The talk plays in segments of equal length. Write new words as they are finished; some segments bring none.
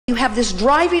You have this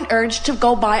driving urge to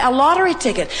go buy a lottery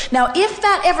ticket. Now, if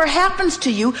that ever happens to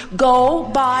you, go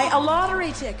buy a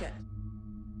lottery ticket.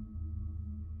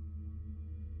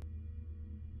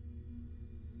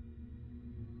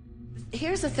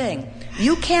 Here's the thing.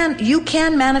 You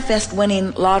can manifest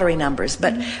winning lottery numbers,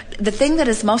 but the thing that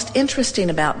is most interesting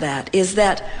about that is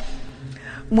that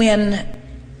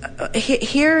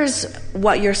here's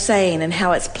what you're saying and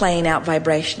how it's playing out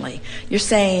vibrationally.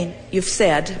 You've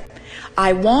said,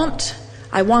 I want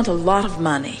a lot of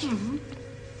money. Mm-hmm.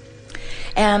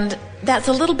 And that's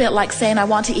a little bit like saying, I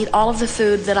want to eat all of the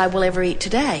food that I will ever eat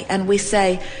today. And we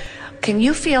say, can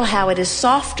you feel how it is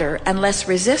softer and less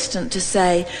resistant to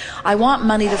say, I want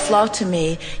money to flow to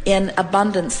me in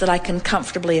abundance that I can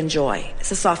comfortably enjoy?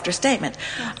 It's a softer statement.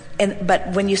 Yeah.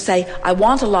 But when you say, I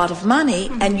want a lot of money,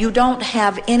 mm-hmm. and you don't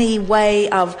have any way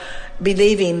of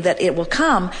believing that it will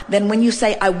come, then when you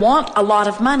say, I want a lot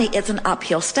of money, it's an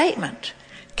uphill statement.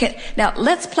 Now,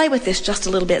 let's play with this just a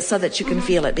little bit so that you can mm-hmm.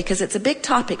 feel it, because it's a big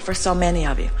topic for so many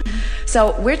of you. Mm-hmm.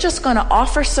 So we're just going to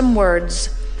offer some words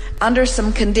under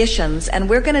some conditions, and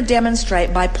we're going to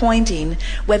demonstrate by pointing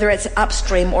whether it's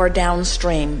upstream or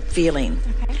downstream feeling.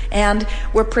 Okay. And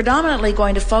we're predominantly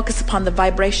going to focus upon the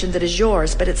vibration that is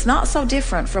yours, but it's not so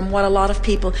different from what a lot of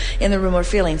people in the room are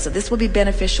feeling. So this will be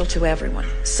beneficial to everyone.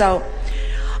 So,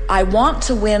 I want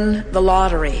to win the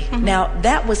lottery. Mm-hmm. Now,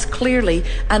 that was clearly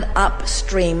an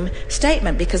upstream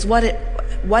statement, because what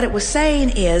it was saying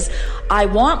is, I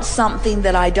want something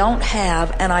that I don't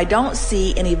have, and I don't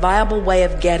see any viable way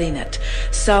of getting it.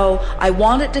 So I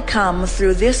want it to come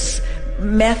through this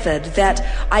method that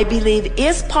I believe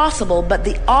is possible, but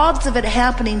the odds of it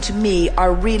happening to me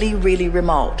are really, really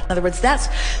remote. In other words, that's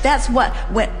what,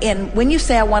 when you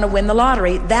say I want to win the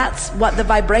lottery, that's what the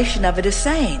vibration of it is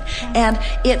saying. And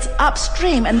it's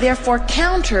upstream and therefore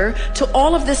counter to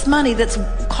all of this money that's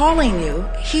calling you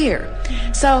here.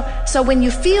 So when you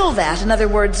feel that, in other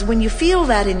words, when you feel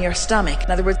that in your stomach,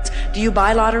 in other words, do you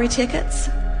buy lottery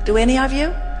tickets? Do any of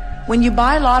you? When you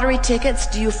buy lottery tickets,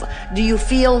 do you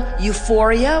feel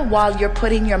euphoria while you're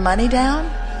putting your money down?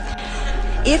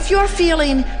 If you're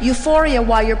feeling euphoria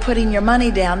while you're putting your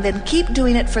money down, then keep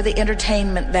doing it for the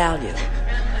entertainment value.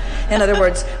 In other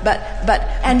words,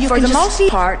 and for the most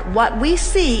part, what we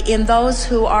see in those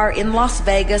who are in Las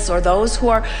Vegas or those who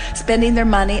are spending their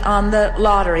money on the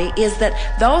lottery is that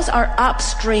those are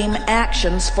upstream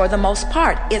actions for the most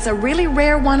part. It's a really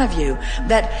rare one of you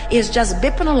that is just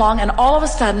bipping along and all of a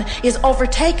sudden is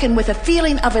overtaken with a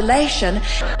feeling of elation.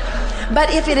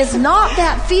 But if it is not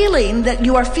that feeling that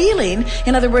you are feeling,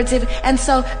 in other words, and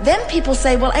so then people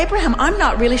say, well, Abraham, I'm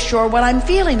not really sure what I'm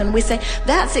feeling. And we say,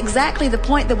 that's exactly the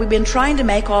point that we've been trying to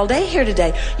make all day here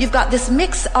today. You've got this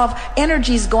mix of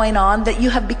energies going on that you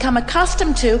have become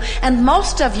accustomed to, and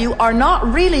most of you are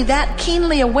not really that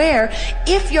keenly aware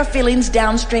if your feeling's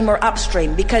downstream or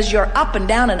upstream, because you're up and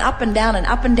down and up and down and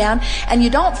up and down, and you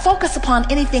don't focus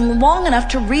upon anything long enough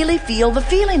to really feel the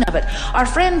feeling of it. Our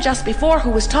friend just before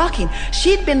who was talking,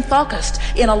 she'd been focused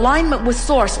in alignment with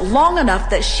Source long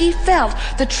enough that she felt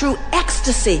the true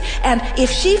ecstasy. And if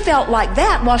she felt like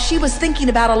that while she was thinking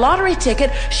about a lottery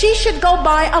ticket, she should go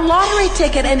buy a lottery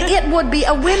ticket and it would be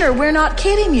a winner. We're not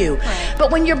kidding you. Right.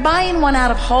 But when you're buying one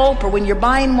out of hope, or when you're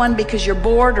buying one because you're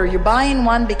bored, or you're buying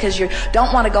one because you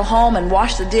don't want to go home and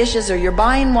wash the dishes, or you're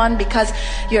buying one because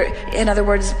in other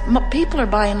words, people are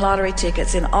buying lottery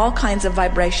tickets in all kinds of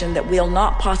vibration that will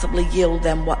not possibly yield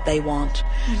them what they want.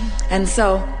 Mm-hmm. And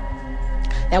so,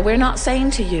 now we're not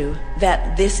saying to you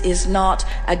that this is not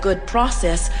a good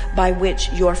process by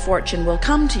which your fortune will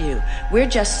come to you. We're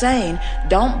just saying,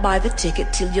 don't buy the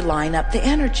ticket till you line up the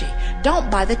energy.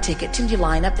 Don't buy the ticket till you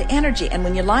line up the energy. And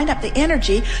when you line up the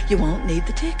energy, you won't need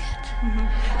the ticket.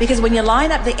 Mm-hmm. Because when you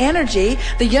line up the energy,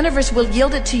 the universe will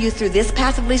yield it to you through this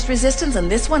path of least resistance, and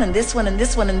this one, and this one, and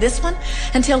this one, and this one,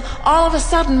 until all of a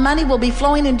sudden money will be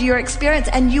flowing into your experience,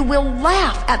 and you will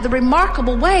laugh at the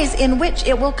remarkable ways in which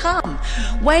it will come.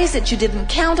 Ways that you didn't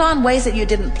count on, ways that you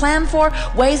didn't plan for,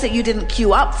 ways that you didn't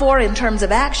queue up for in terms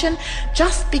of action,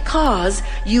 just because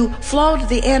you flowed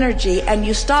the energy and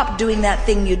you stopped doing that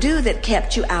thing you do that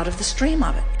kept you out of the stream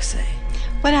of it, you see.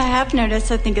 What I have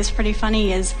noticed, I think is pretty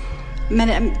funny, is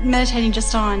meditating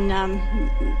just on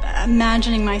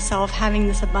imagining myself having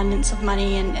this abundance of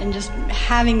money and just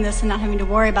having this and not having to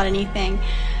worry about anything.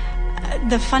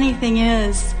 The funny thing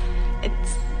is,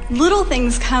 little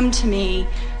things come to me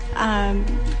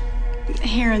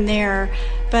here and there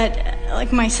but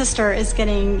like my sister is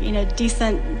getting,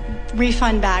 decent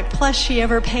refund back, plus she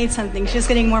overpaid something, she's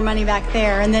getting more money back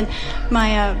there. And then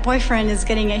my boyfriend is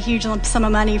getting a huge lump sum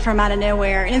of money from out of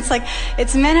nowhere, and it's like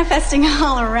it's manifesting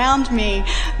all around me,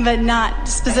 but not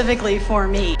specifically for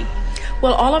me.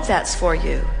 Well, all of that's for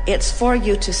you. It's for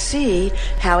you to see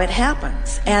how it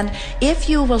happens. And if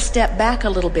you will step back a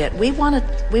little bit, we want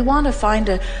to find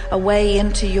a way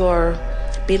into your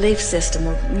belief system.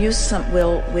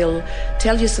 We'll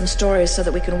tell you some stories so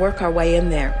that we can work our way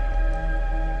in there.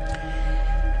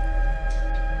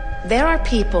 There are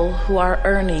people who are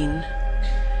earning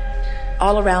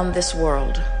all around this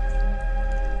world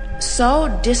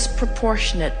so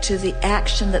disproportionate to the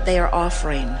action that they are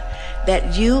offering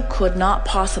that you could not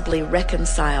possibly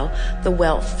reconcile the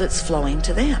wealth that's flowing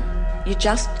to them. You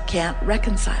just can't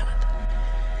reconcile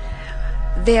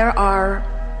it. There are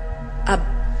a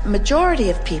majority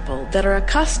of people that are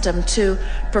accustomed to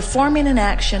performing an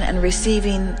action and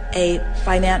receiving a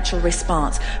financial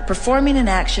response, performing an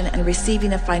action and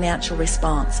receiving a financial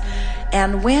response.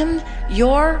 And when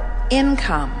your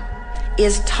income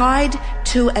is tied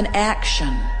to an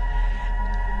action,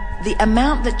 the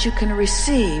amount that you can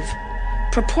receive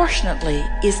proportionately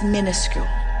is minuscule.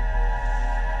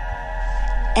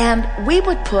 And we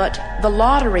would put the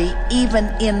lottery even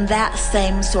in that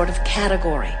same sort of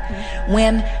category.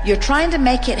 When you're trying to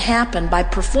make it happen by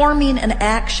performing an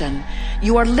action,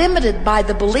 you are limited by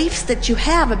the beliefs that you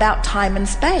have about time and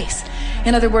space.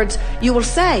 In other words, you will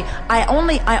say, I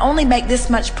only make this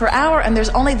much per hour, and there's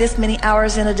only this many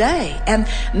hours in a day. And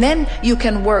then you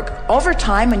can work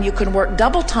overtime, and you can work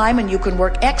double time, and you can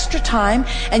work extra time,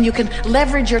 and you can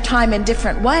leverage your time in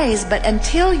different ways. But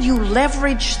until you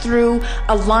leverage through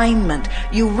alignment,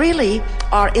 you really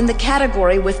are in the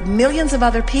category with millions of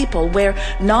other people where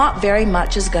not very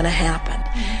much is going to happen.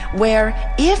 Where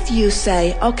if you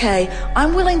say, okay,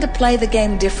 I'm willing to play the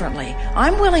game differently,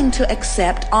 I'm willing to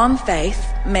accept on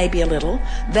faith, maybe a little,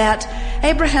 that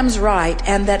Abraham's right,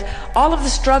 and that all of the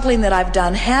struggling that I've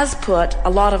done has put a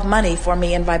lot of money for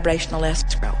me in vibrational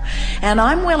escrow. And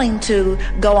I'm willing to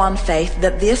go on faith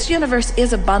that this universe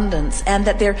is abundance, and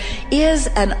that there is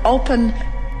an open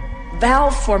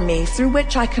valve for me through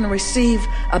which I can receive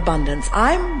abundance.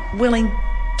 I'm willing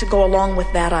to go along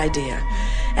with that idea.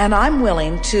 And I'm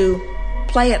willing to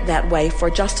play it that way for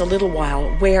just a little while,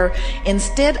 where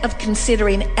instead of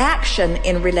considering action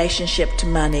in relationship to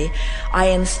money, I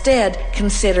instead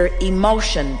consider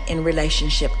emotion in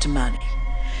relationship to money.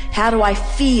 How do I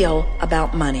feel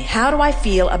about money? How do I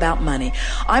feel about money?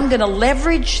 I'm going to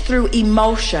leverage through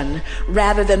emotion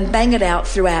rather than bang it out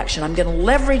through action. I'm going to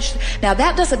leverage. Now,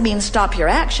 that doesn't mean stop your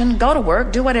action. Go to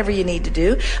work. Do whatever you need to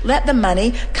do. Let the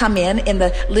money come in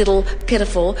the little,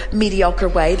 pitiful, mediocre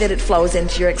way that it flows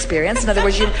into your experience. In other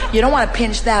words, you don't want to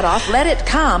pinch that off. Let it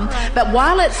come. But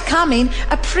while it's coming,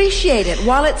 appreciate it.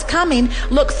 While it's coming,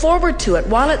 look forward to it.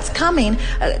 While it's coming,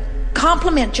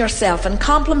 compliment yourself and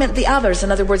compliment the others.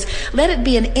 In other words, let it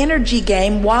be an energy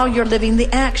game while you're living the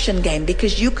action game,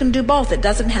 because you can do both. It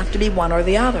doesn't have to be one or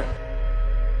the other.